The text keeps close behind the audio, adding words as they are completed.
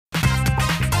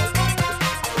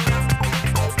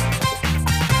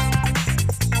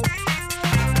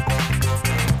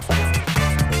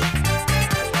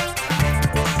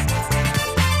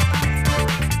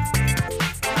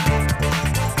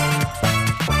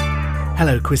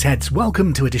Hello Quizheads,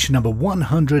 welcome to edition number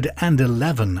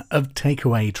 111 of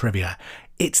Takeaway Trivia.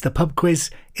 It's the pub quiz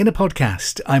in a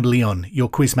podcast. I'm Leon, your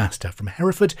quizmaster from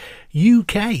Hereford,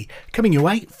 UK. Coming your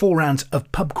way, 4 rounds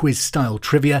of pub quiz style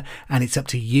trivia, and it's up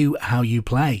to you how you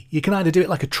play. You can either do it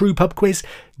like a true pub quiz,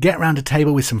 get round a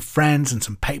table with some friends and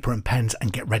some paper and pens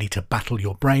and get ready to battle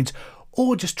your brains,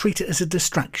 or just treat it as a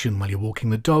distraction while you're walking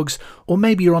the dogs, or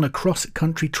maybe you're on a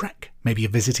cross-country trek. Maybe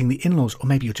you're visiting the in-laws, or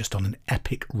maybe you're just on an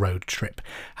epic road trip.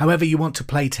 However you want to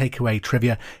play Takeaway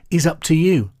Trivia is up to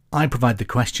you. I provide the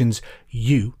questions,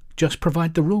 you just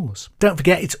provide the rules. Don't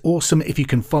forget, it's awesome if you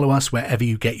can follow us wherever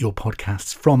you get your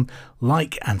podcasts from.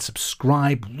 Like and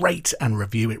subscribe, rate and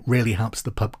review. It really helps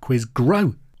the pub quiz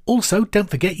grow. Also, don't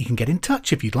forget you can get in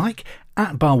touch if you'd like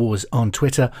at Bar Wars on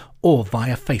Twitter or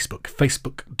via Facebook,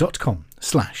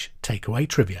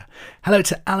 facebook.com/takeawaytrivia. Hello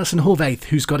to Alison Horvaith,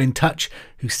 who's got in touch,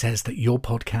 who says that your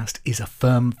podcast is a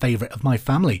firm favourite of my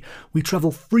family. We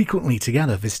travel frequently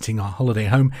together visiting our holiday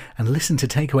home and listen to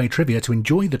Takeaway Trivia to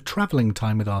enjoy the travelling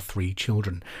time with our 3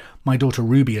 children. My daughter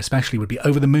Ruby especially would be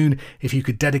over the moon if you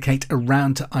could dedicate a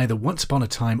round to either Once Upon a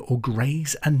Time or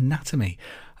Grey's Anatomy.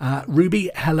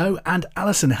 Ruby, hello, and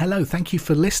Alison, hello. Thank you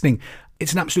for listening.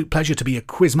 It's an absolute pleasure to be a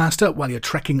quizmaster while you're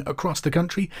trekking across the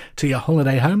country to your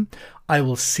holiday home. I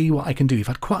will see what I can do. You've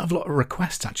had quite a lot of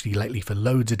requests actually lately for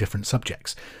loads of different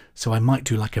subjects, so I might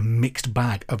do like a mixed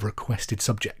bag of requested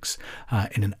subjects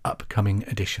in an upcoming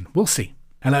edition. We'll see.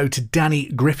 Hello to Danny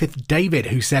Griffith David,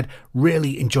 who said,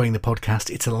 really enjoying the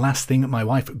podcast. It's the last thing my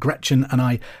wife Gretchen and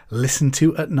I listen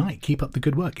to at night. Keep up the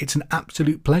good work. It's an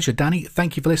absolute pleasure. Danny,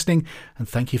 thank you for listening and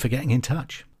thank you for getting in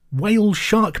touch. Whale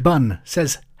Shark Bun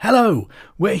says, hello,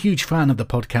 we're a huge fan of the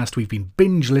podcast. We've been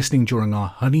binge listening during our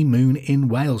honeymoon in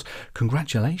Wales.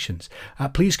 Congratulations.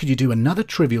 Please could you do another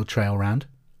trivial trail round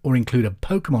or include a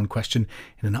Pokemon question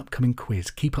in an upcoming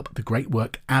quiz? Keep up the great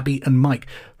work, Abby and Mike.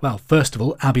 Well, first of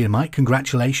all, Abby and Mike,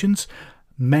 congratulations.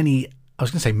 Many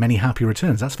happy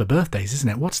returns. That's for birthdays, isn't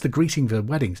it? What's the greeting for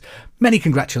weddings? Many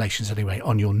congratulations anyway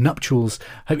on your nuptials.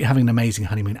 Hope you're having an amazing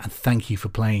honeymoon and thank you for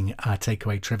playing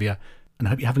Takeaway Trivia and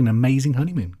I hope you're having an amazing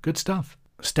honeymoon. Good stuff.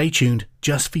 Stay tuned,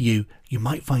 just for you. You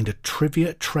might find a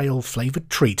trivia trail flavoured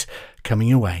treat coming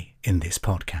your way in this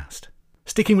podcast.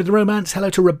 Sticking with the romance, hello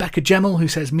to Rebecca Gemmell, who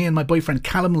says, me and my boyfriend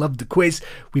Callum loved the quiz.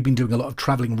 We've been doing a lot of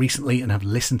travelling recently and have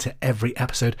listened to every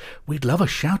episode. We'd love a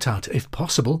shout out if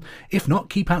possible. If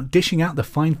not, keep out dishing out the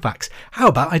fine facts. How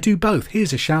about I do both?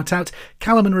 Here's a shout out.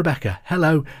 Callum and Rebecca,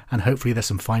 hello, and hopefully there's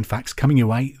some fine facts coming your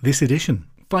way this edition.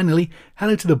 Finally,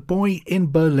 hello to the boy in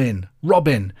Berlin,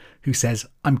 Robin, who says,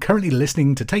 I'm currently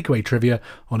listening to Takeaway Trivia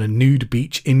on a nude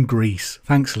beach in Greece.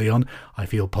 Thanks, Leon. I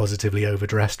feel positively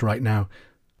overdressed right now.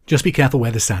 Just be careful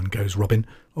where the sand goes, Robin.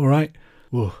 All right?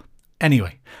 Whoa.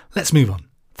 Anyway, let's move on.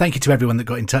 Thank you to everyone that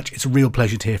got in touch. It's a real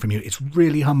pleasure to hear from you. It's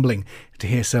really humbling to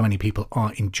hear so many people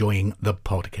are enjoying the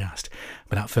podcast.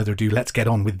 Without further ado, let's get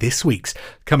on with this week's.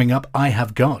 Coming up, I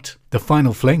have got The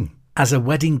Final Fling. As a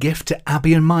wedding gift to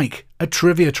Abby and Mike, a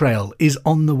trivia trail is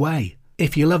on the way.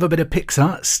 If you love a bit of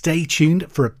Pixar, stay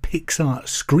tuned for a Pixar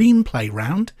screenplay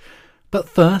round. But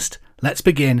first, let's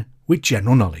begin with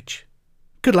general knowledge.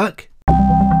 Good luck.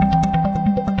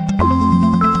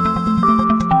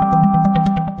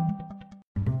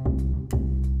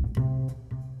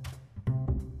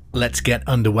 Let's get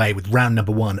underway with round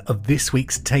number 1 of this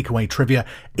week's Takeaway Trivia.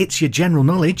 It's your general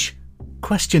knowledge.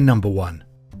 Question number 1.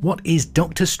 What is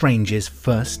Doctor Strange's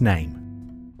first name?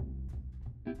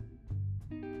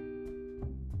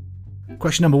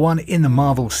 Question number 1. In the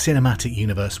Marvel Cinematic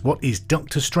Universe, what is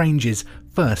Doctor Strange's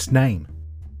first name?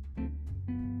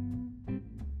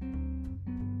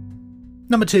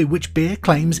 Number 2. Which beer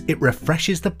claims it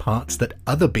refreshes the parts that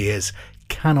other beers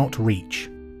cannot reach?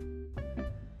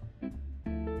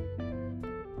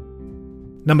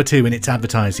 Number 2, in its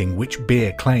advertising, which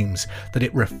beer claims that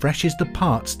it refreshes the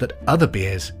parts that other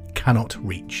beers cannot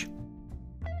reach?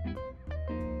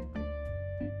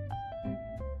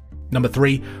 Number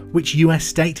 3, which US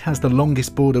state has the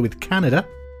longest border with Canada?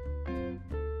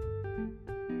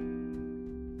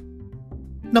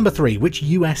 Number 3, which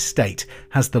US state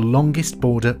has the longest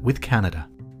border with Canada?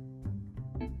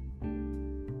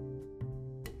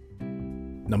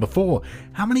 Number 4,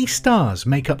 how many stars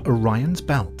make up Orion's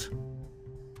belt?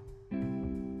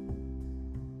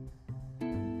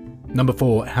 Number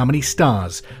 4, how many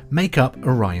stars make up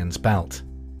Orion's belt?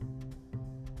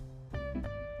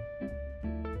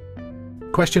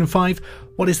 Question 5,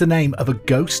 what is the name of a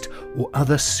ghost or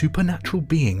other supernatural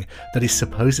being that is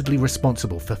supposedly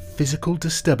responsible for physical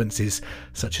disturbances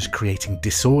such as creating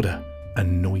disorder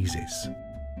and noises?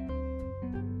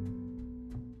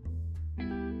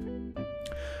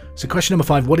 So question number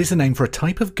 5, what is the name for a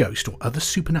type of ghost or other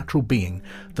supernatural being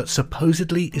that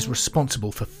supposedly is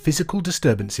responsible for physical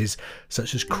disturbances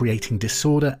such as creating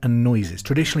disorder and noises?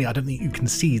 Traditionally, I don't think you can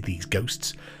see these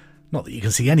ghosts. Not that you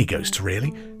can see any ghosts,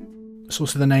 really. It's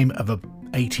also the name of a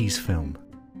 80s film.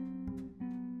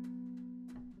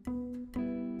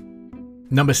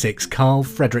 Number 6, Carl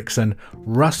Fredricksen,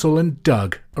 Russell and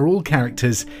Doug are all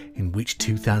characters in which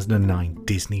 2009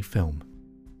 Disney film?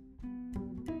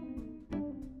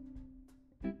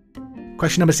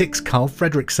 Question number 6, Carl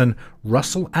Fredricksen,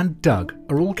 Russell and Doug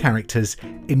are all characters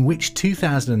in which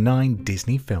 2009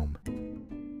 Disney film?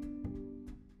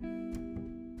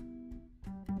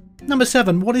 Number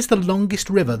 7, what is the longest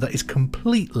river that is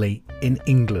completely in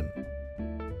England?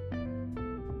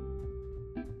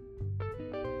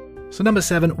 So number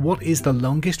 7, what is the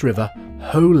longest river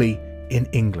wholly in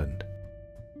England?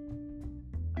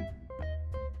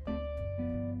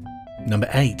 Number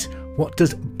 8, what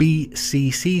does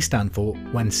BCC stand for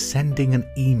when sending an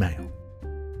email?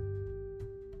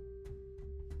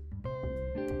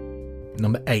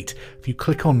 Number 8, if you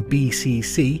click on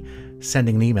BCC,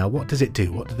 sending an email, what does it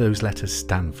do? What do those letters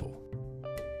stand for?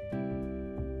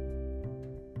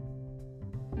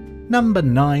 Number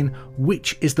 9,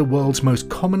 which is the world's most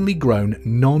commonly grown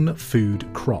non-food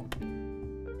crop?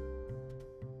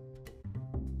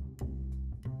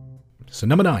 So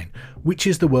number 9, which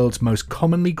is the world's most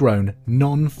commonly grown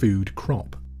non-food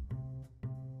crop?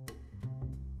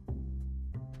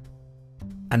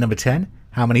 And number 10,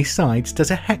 how many sides does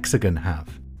a hexagon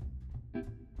have?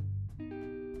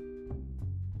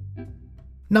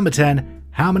 Number 10,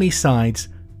 how many sides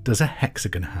does a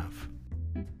hexagon have?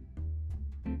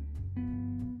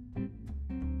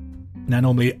 Now,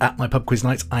 normally at my pub quiz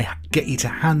nights, I get you to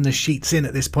hand the sheets in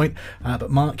at this point, but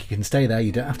Mark, you can stay there.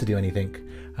 You don't have to do anything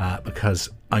because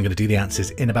I'm going to do the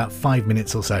answers in about 5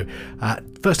 minutes or so.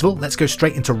 First of all, let's go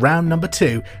straight into round number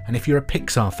 2. And if you're a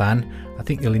Pixar fan, I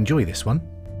think you'll enjoy this one.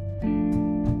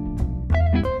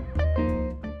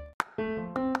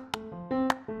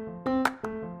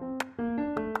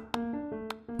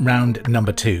 Round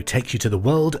number 2 takes you to the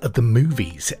world of the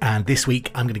movies, and this week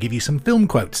I'm going to give you some film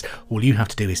quotes. All you have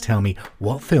to do is tell me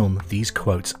what film these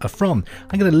quotes are from.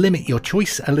 I'm going to limit your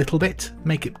choice a little bit,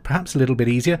 make it perhaps a little bit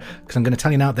easier, because I'm going to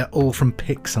tell you now they're all from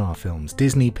Pixar films,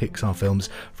 Disney Pixar films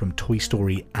from Toy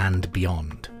Story and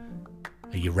beyond.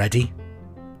 Are you ready?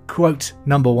 Quote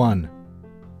number 1.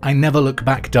 I never look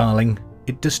back, darling.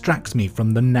 It distracts me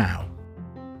from the now.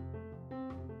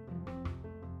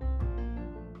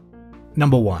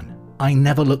 Number 1. I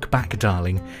never look back,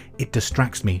 darling. It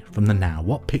distracts me from the now.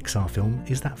 What Pixar film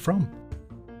is that from?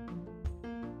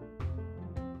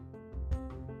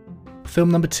 Film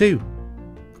number 2.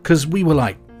 Because we were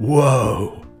like,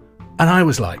 whoa. And I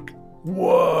was like,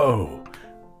 whoa.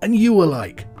 And you were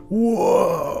like,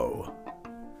 whoa.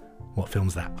 What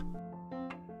film's that?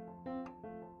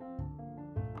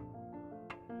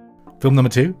 Film number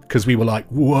 2. Because we were like,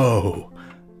 whoa.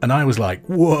 And I was like,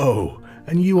 whoa.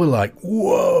 And you were like,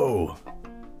 whoa!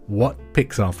 What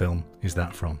Pixar film is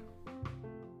that from?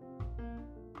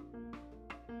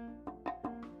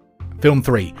 Film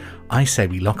 3. I say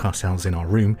we lock ourselves in our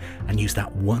room and use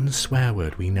that one swear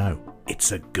word we know.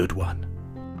 It's a good one.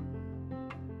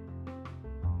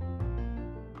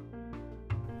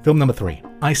 Film number 3.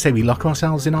 I say we lock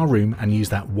ourselves in our room and use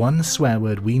that one swear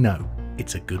word we know.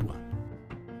 It's a good one.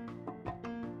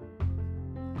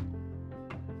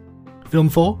 Film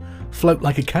 4. Float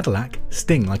like a Cadillac,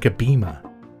 sting like a Beamer.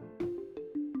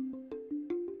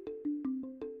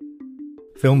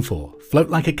 Film 4. Float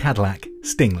like a Cadillac,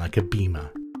 sting like a Beamer.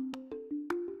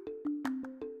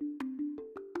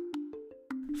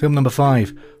 Film number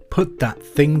 5. Put that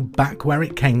thing back where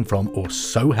it came from, or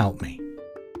so help me.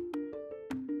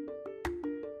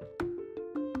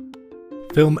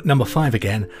 Film number 5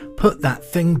 again. Put that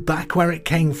thing back where it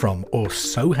came from, or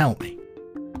so help me.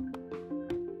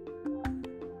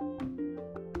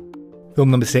 Film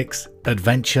number 6,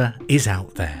 Adventure is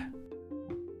out there.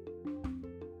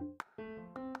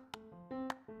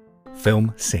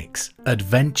 Film 6,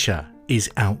 Adventure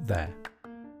is out there.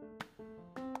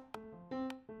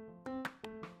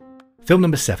 Film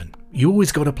number 7, you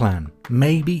always got a plan.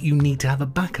 Maybe you need to have a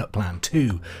backup plan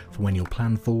too for when your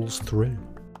plan falls through.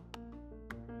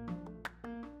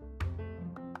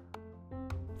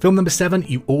 Film number 7,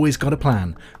 you always got a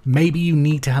plan. Maybe you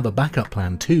need to have a backup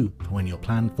plan too for when your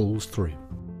plan falls through.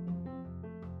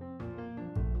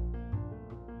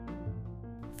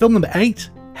 Film number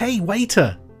 8, hey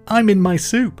waiter, I'm in my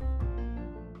soup.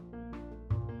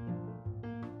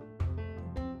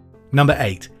 Number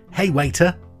 8, hey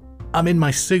waiter, I'm in my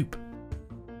soup.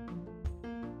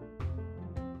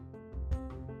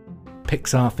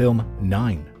 Pixar film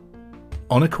 9.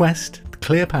 On a quest, the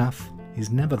clear path is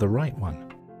never the right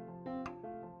one.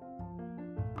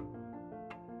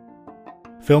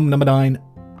 Film number 9.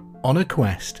 On a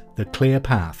quest, the clear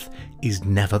path is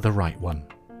never the right one.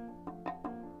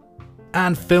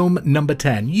 And film number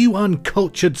 10. You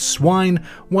uncultured swine,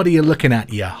 what are you looking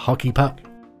at, you hockey puck?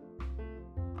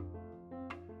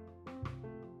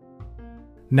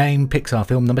 Name Pixar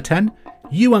film number 10.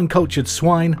 You uncultured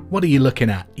swine, what are you looking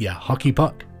at, you hockey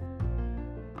puck?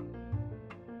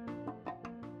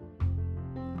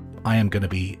 I am going to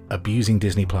be abusing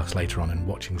Disney Plus later on and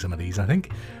watching some of these, I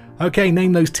think. Okay,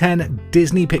 name those 10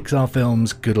 Disney Pixar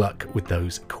films. Good luck with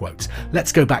those quotes.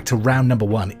 Let's go back to round number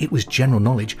 1. It was general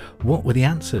knowledge. What were the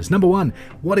answers? Number 1,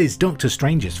 what is Doctor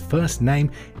Strange's first name?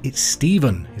 It's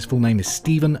Stephen. His full name is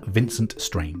Stephen Vincent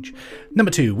Strange. Number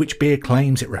 2, which beer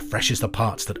claims it refreshes the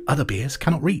parts that other beers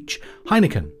cannot reach?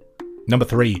 Heineken. Number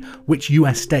 3, which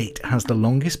US state has the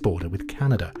longest border with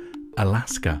Canada?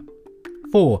 Alaska.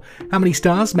 4, how many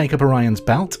stars make up Orion's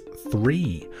belt?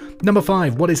 3. Number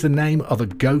 5, what is the name of a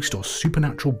ghost or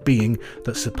supernatural being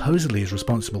that supposedly is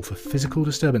responsible for physical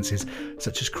disturbances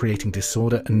such as creating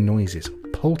disorder and noises?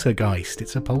 Poltergeist.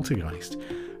 It's a poltergeist.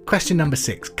 Question number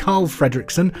 6, Carl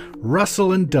Fredricksen,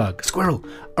 Russell and Doug, Squirrel,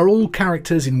 are all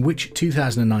characters in which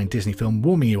 2009 Disney film?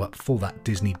 Warming you up for that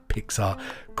Disney Pixar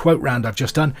quote round I've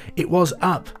just done. It was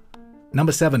Up.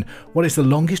 Number 7, what is the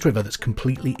longest river that's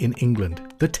completely in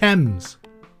England? The Thames.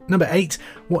 Number 8,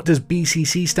 what does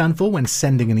BCC stand for when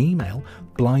sending an email?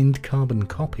 Blind carbon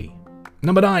copy.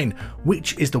 Number 9,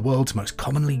 which is the world's most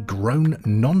commonly grown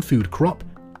non-food crop?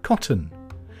 Cotton.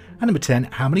 And number 10,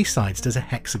 how many sides does a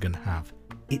hexagon have?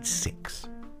 It's 6.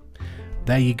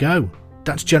 There you go.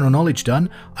 That's general knowledge done.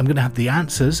 I'm going to have the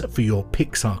answers for your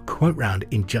Pixar quote round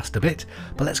in just a bit,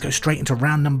 but let's go straight into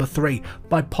round number 3.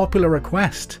 By popular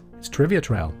request, it's Trivia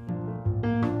Trail.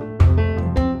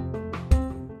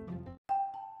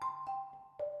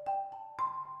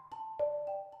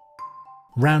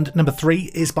 Round number 3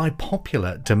 is by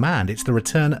popular demand. It's the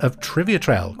return of Trivia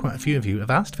Trail. Quite a few of you have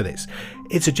asked for this.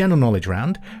 It's a general knowledge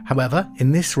round. However,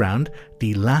 in this round,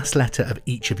 the last letter of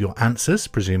each of your answers,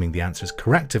 presuming the answer is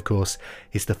correct, of course,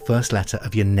 is the first letter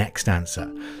of your next answer.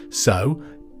 So,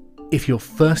 if your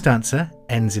first answer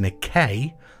ends in a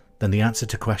K, then the answer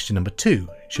to question number 2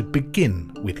 should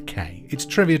begin with K. It's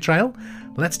Trivia Trail.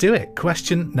 Let's do it.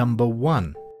 Question number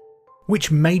 1. Which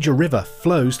major river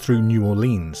flows through New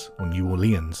Orleans, or New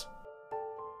Orleans?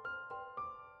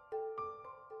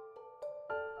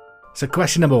 So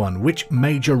question number 1, which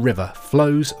major river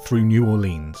flows through New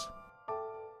Orleans?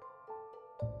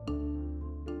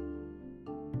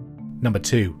 Number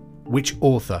 2, which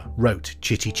author wrote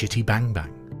Chitty Chitty Bang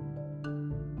Bang?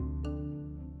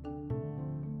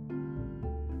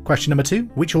 Question number 2,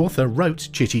 which author wrote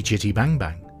Chitty Chitty Bang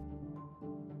Bang?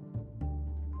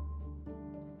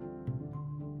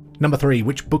 Number 3,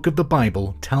 which book of the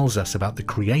Bible tells us about the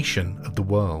creation of the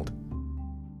world?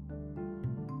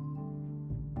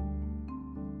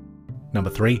 Number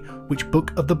 3, which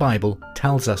book of the Bible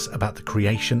tells us about the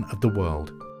creation of the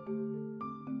world?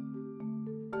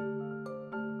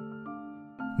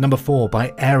 Number 4,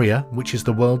 by area, which is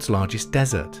the world's largest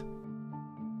desert?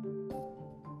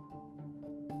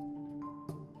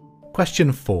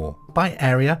 Question 4, by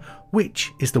area,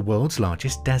 which is the world's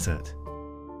largest desert?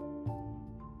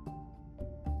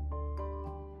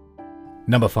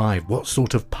 Number 5, what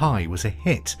sort of pie was a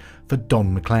hit for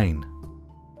Don McLean?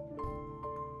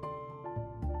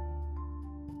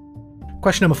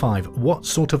 Question number 5, what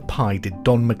sort of pie did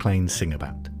Don McLean sing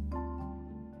about?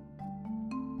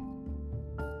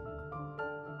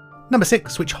 Number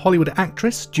 6, which Hollywood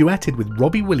actress duetted with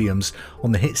Robbie Williams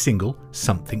on the hit single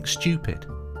Something Stupid?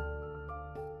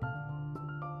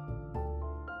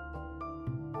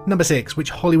 Number 6,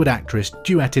 which Hollywood actress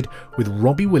duetted with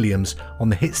Robbie Williams on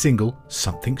the hit single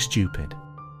Something Stupid?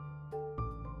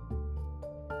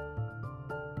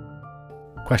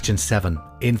 Question 7,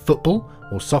 in football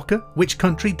or soccer, which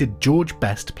country did George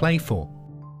Best play for?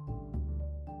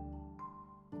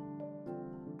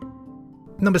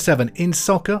 Number 7, in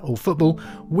soccer or football,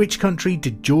 which country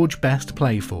did George Best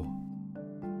play for?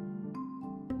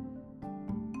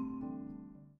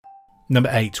 Number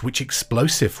 8, which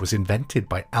explosive was invented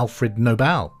by Alfred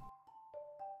Nobel?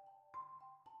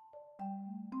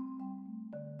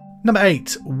 Number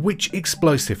 8, which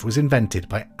explosive was invented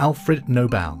by Alfred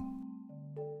Nobel?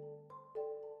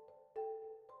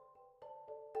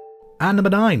 And number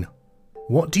 9,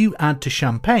 what do you add to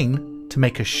champagne to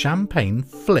make a champagne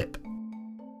flip?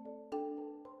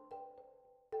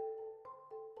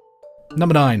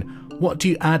 Number 9, what do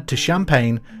you add to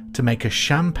champagne to make a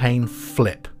champagne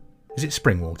flip? Is it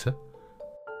spring water?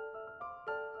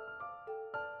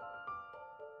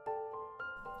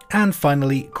 And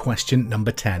finally, question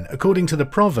number 10. According to the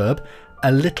proverb,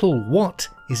 a little what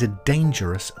is a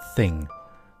dangerous thing?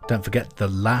 Don't forget the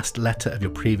last letter of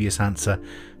your previous answer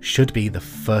should be the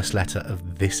first letter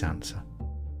of this answer.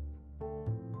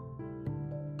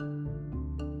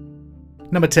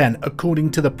 Number 10.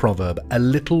 According to the proverb, a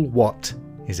little what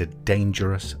is a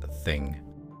dangerous thing?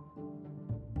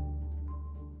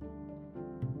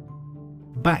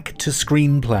 Back to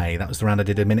screenplay. That was the round I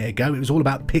did a minute ago. It was all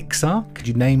about Pixar. Could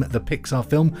you name the Pixar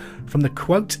film from the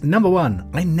quote? Number 1,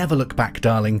 I never look back,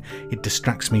 darling. It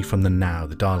distracts me from the now.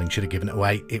 The darling should have given it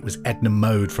away. It was Edna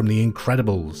Mode from The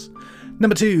Incredibles.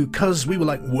 Number 2, cause we were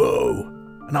like, whoa.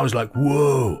 And I was like,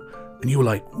 whoa. And you were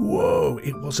like, whoa.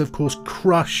 It was, of course,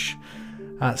 Crush,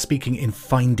 speaking in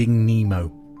Finding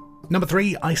Nemo. Number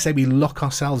 3, I say we lock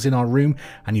ourselves in our room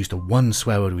and use the one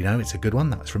swear word we know. It's a good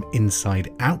one. That was from Inside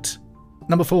Out.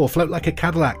 Number 4, float like a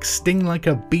Cadillac, sting like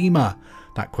a Beamer.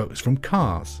 That quote was from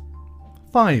Cars.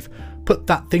 5, put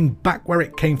that thing back where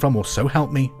it came from, or so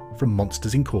help me, from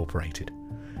Monsters Incorporated.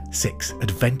 6,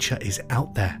 adventure is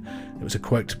out there. It was a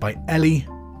quote by Ellie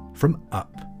from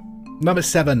Up. Number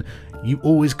 7, you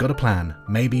always got a plan.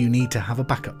 Maybe you need to have a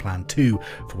backup plan too,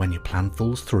 for when your plan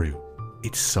falls through.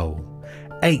 It's Soul.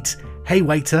 8, hey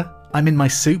waiter, I'm in my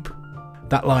soup.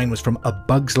 That line was from A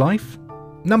Bug's Life.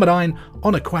 Number 9,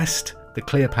 on a quest, the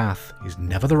clear path is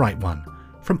never the right one,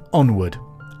 from Onward.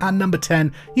 And number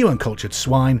 10, you uncultured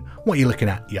swine, what are you looking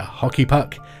at, you hockey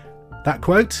puck? That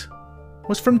quote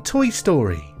was from Toy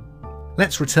Story.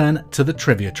 Let's return to the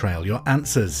trivia trail. Your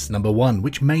answers. Number 1,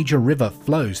 which major river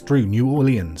flows through New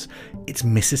Orleans? It's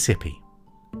Mississippi.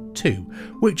 2,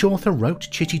 which author wrote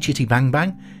Chitty Chitty Bang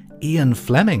Bang? Ian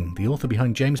Fleming, the author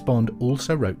behind James Bond,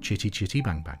 also wrote Chitty Chitty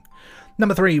Bang Bang.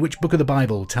 Number 3, which book of the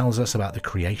Bible tells us about the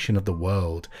creation of the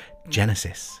world?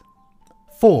 Genesis.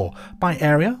 4, by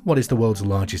area, what is the world's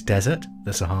largest desert?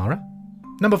 The Sahara.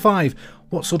 Number 5,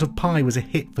 what sort of pie was a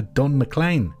hit for Don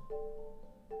McLean?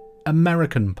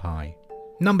 American Pie.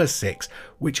 Number 6,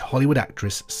 which Hollywood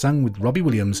actress sung with Robbie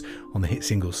Williams on the hit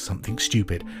single Something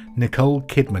Stupid? Nicole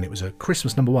Kidman. It was a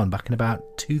Christmas number 1 back in about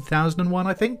 2001,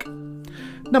 I think.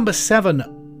 Number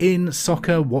 7, in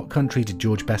soccer, what country did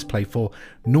George Best play for?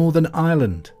 Northern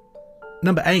Ireland.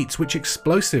 Number 8, which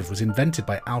explosive was invented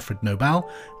by Alfred Nobel?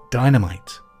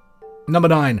 Dynamite. Number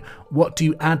 9, what do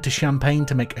you add to champagne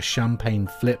to make a champagne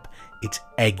flip? It's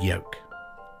egg yolk.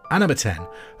 And number 10,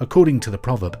 according to the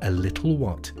proverb, a little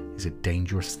what is a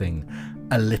dangerous thing?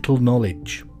 A little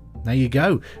knowledge. There you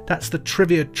go. That's the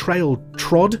trivia trail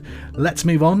trod. Let's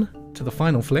move on to the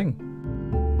final fling.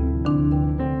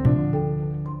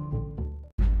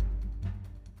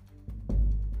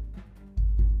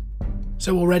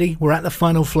 So already we're at the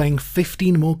final fling.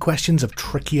 15 more questions of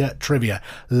trickier trivia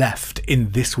left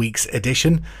in this week's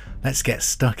edition. Let's get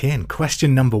stuck in.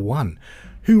 Question number 1.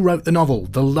 Who wrote the novel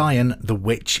The Lion, the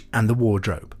Witch and the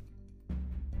Wardrobe?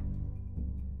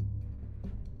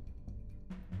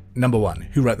 Number 1.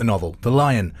 Who wrote the novel The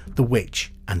Lion, the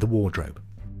Witch and the Wardrobe?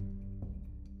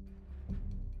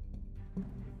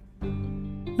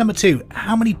 Number 2,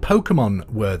 how many Pokemon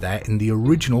were there in the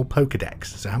original Pokedex?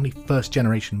 So how many first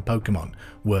generation Pokemon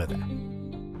were there?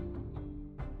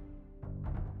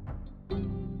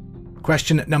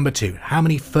 Question number 2, how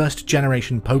many first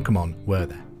generation Pokemon were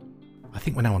there? I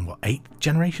think we're now on, what, 8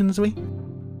 generations, are we?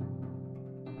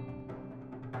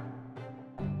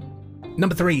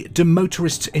 Number 3, do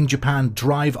motorists in Japan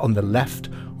drive on the left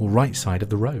or right side of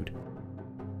the road?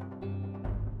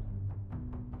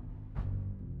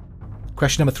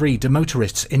 Question number 3, do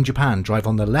motorists in Japan drive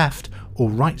on the left or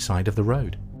right side of the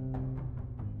road?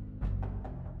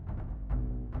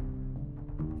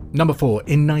 Number 4,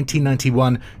 in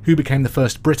 1991, who became the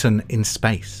first Briton in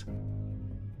space?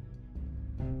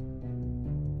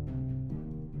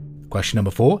 Question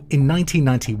number 4, in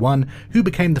 1991, who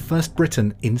became the first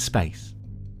Briton in space?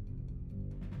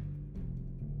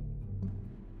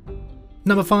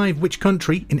 Number 5, which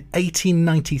country in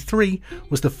 1893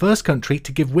 was the first country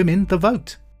to give women the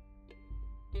vote?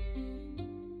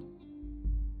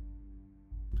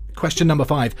 Question number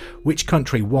 5, which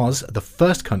country was the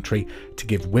first country to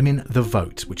give women the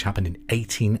vote, which happened in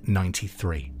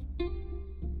 1893?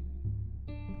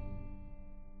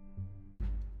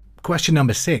 Question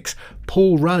number 6,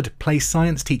 Paul Rudd plays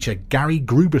science teacher Gary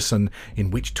Gruberson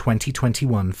in which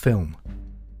 2021 film?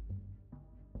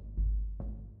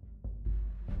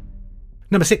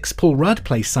 Number 6, Paul Rudd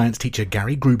plays science teacher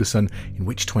Gary Gruberson in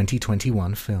which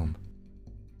 2021 film?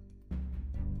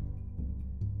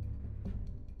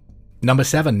 Number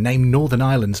 7, name Northern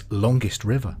Ireland's longest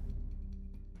river.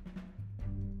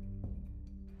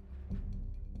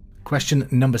 Question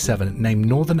number 7. Name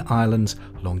Northern Ireland's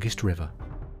longest river.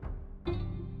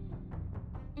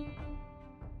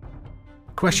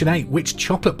 Question 8. Which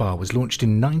chocolate bar was launched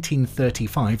in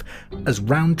 1935 as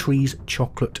Rowntree's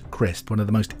Chocolate Crisp, one of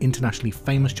the most internationally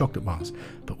famous chocolate bars?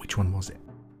 But which one was it?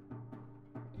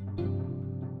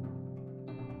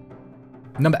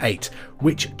 Number 8.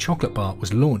 Which chocolate bar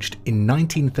was launched in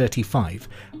 1935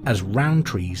 as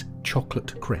Rowntree's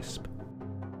Chocolate Crisp?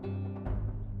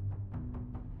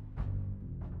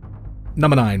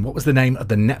 Number 9. What was the name of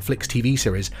the Netflix TV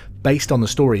series based on the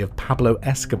story of Pablo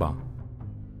Escobar?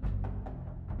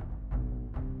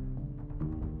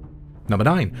 Number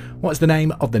 9. What is the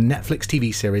name of the Netflix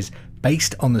TV series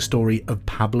based on the story of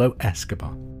Pablo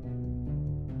Escobar?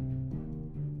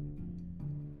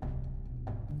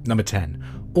 Number 10.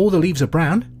 All the leaves are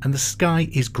brown and the sky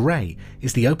is grey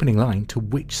is the opening line to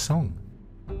which song?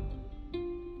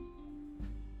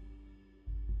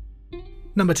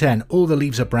 Number 10. All the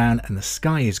leaves are brown and the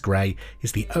sky is grey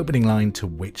is the opening line to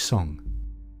which song?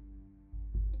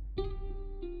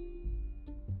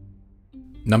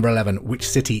 Number 11. Which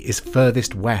city is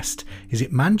furthest west? Is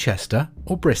it Manchester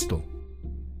or Bristol?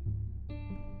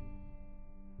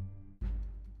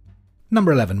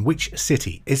 Number 11. Which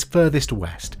city is furthest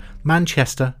west?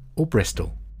 Manchester or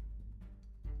Bristol?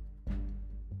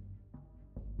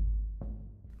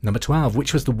 Number 12.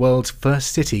 Which was the world's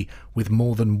first city with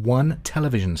more than one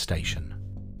television station?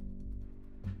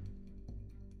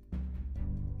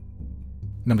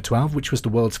 Number 12. Which was the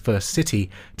world's first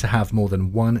city to have more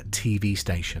than one TV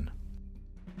station?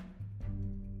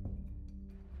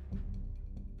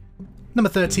 Number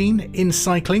 13. In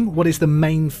cycling, what is the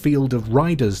main field of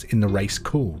riders in the race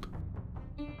called?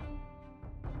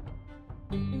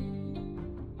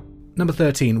 Number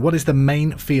 13. What is the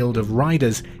main field of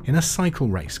riders in a cycle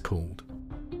race called?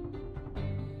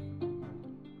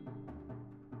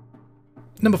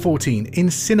 Number 14. In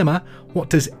cinema, what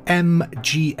does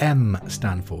MGM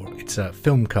stand for? It's a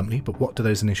film company, but what do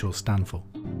those initials stand for?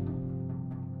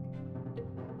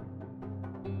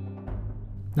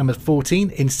 Number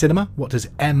 14. In cinema, what does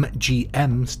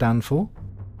MGM stand for?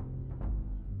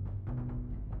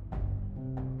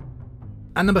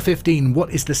 And number 15.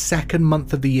 What is the second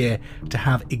month of the year to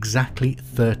have exactly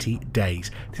 30 days?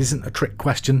 This isn't a trick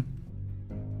question.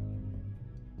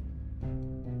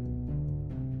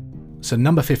 So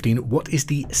number 15, what is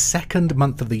the second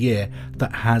month of the year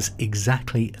that has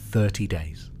exactly 30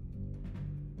 days?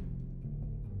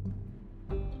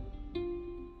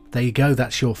 There you go,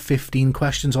 that's your 15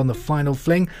 questions on the final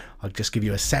fling. I'll just give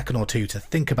you a second or two to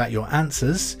think about your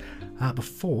answers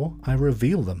before I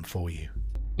reveal them for you.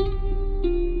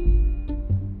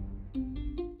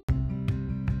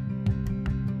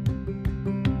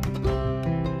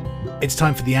 It's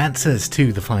time for the answers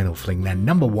to the final fling then.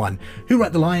 Number 1, who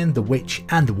wrote The Lion, the Witch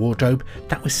and the Wardrobe?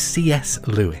 That was C.S.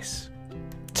 Lewis.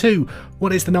 2,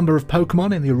 what is the number of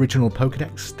Pokemon in the original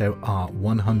Pokedex? There are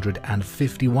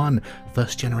 151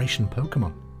 first generation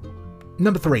Pokemon.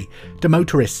 Number 3, do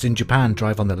motorists in Japan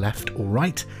drive on the left or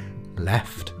right?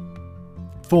 Left.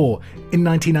 4, in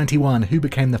 1991, who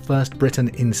became the first Briton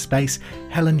in space?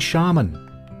 Helen Sharman.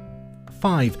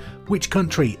 5, which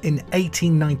country in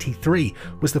 1893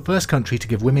 was the first country to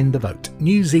give women the vote?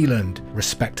 New Zealand.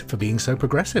 Respect for being so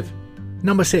progressive.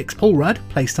 Number 6, Paul Rudd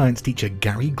plays science teacher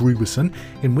Gary Gruberson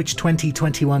in which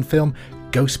 2021 film?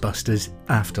 Ghostbusters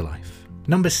Afterlife.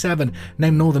 Number 7,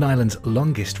 name Northern Ireland's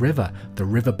longest river, the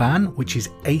River Bann, which is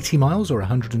 80 miles or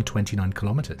 129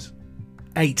 kilometres.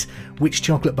 8, which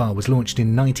chocolate bar was launched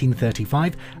in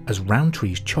 1935 as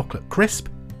Rowntree's Chocolate Crisp?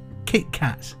 Kit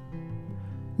Kat.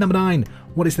 Number 9,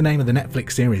 what is the name of the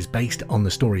Netflix series based on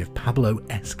the story of Pablo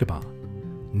Escobar?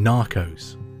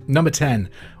 Narcos. Number 10,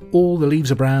 all the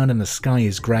leaves are brown and the sky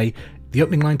is grey. The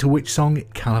opening line to which song?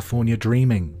 California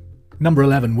Dreaming. Number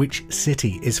 11, which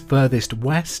city is furthest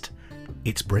west?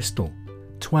 It's Bristol.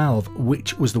 12,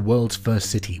 which was the world's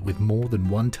first city with more than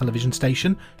one television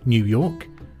station? New York.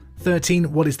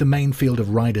 13, what is the main field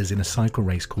of riders in a cycle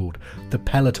race called? The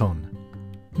Peloton.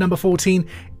 Number 14,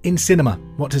 in cinema,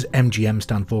 what does MGM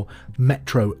stand for?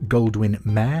 Metro Goldwyn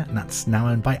Mayer, and that's now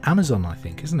owned by Amazon, I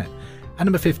think, isn't it? And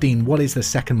number 15, what is the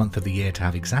second month of the year to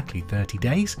have exactly 30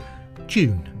 days?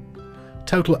 June.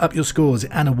 Total up your scores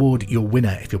and award your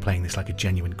winner if you're playing this like a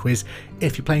genuine quiz.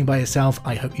 If you're playing by yourself,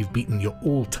 I hope you've beaten your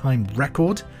all-time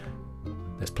record.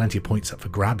 There's plenty of points up for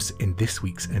grabs in this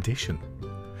week's edition.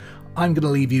 I'm going to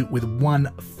leave you with one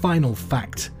final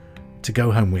fact to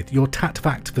go home with. Your TAT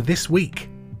fact for this week.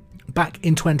 Back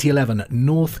in 2011,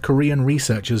 North Korean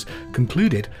researchers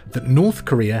concluded that North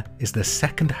Korea is the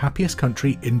second happiest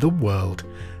country in the world.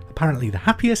 Apparently the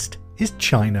happiest is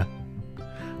China.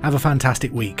 Have a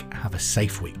fantastic week, have a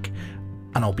safe week,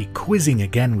 and I'll be quizzing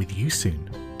again with you soon.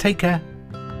 Take care.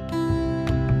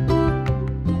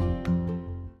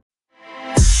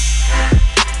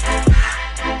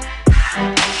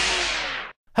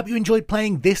 Hope you enjoyed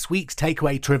playing this week's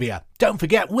Takeaway Trivia. Don't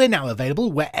forget, we're now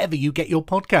available wherever you get your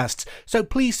podcasts, so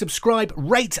please subscribe,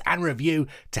 rate and review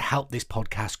to help this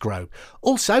podcast grow.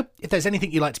 Also, if there's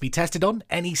anything you'd like to be tested on,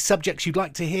 any subjects you'd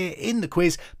like to hear in the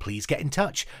quiz, please get in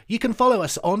touch. You can follow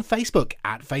us on Facebook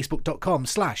at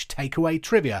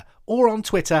facebook.com/takeawaytrivia or on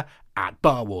Twitter at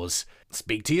BarWars.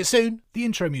 Speak to you soon. The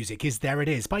intro music is There It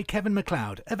Is by Kevin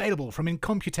MacLeod, available from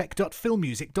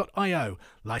incompetech.filmmusic.io,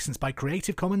 licensed by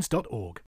creativecommons.org.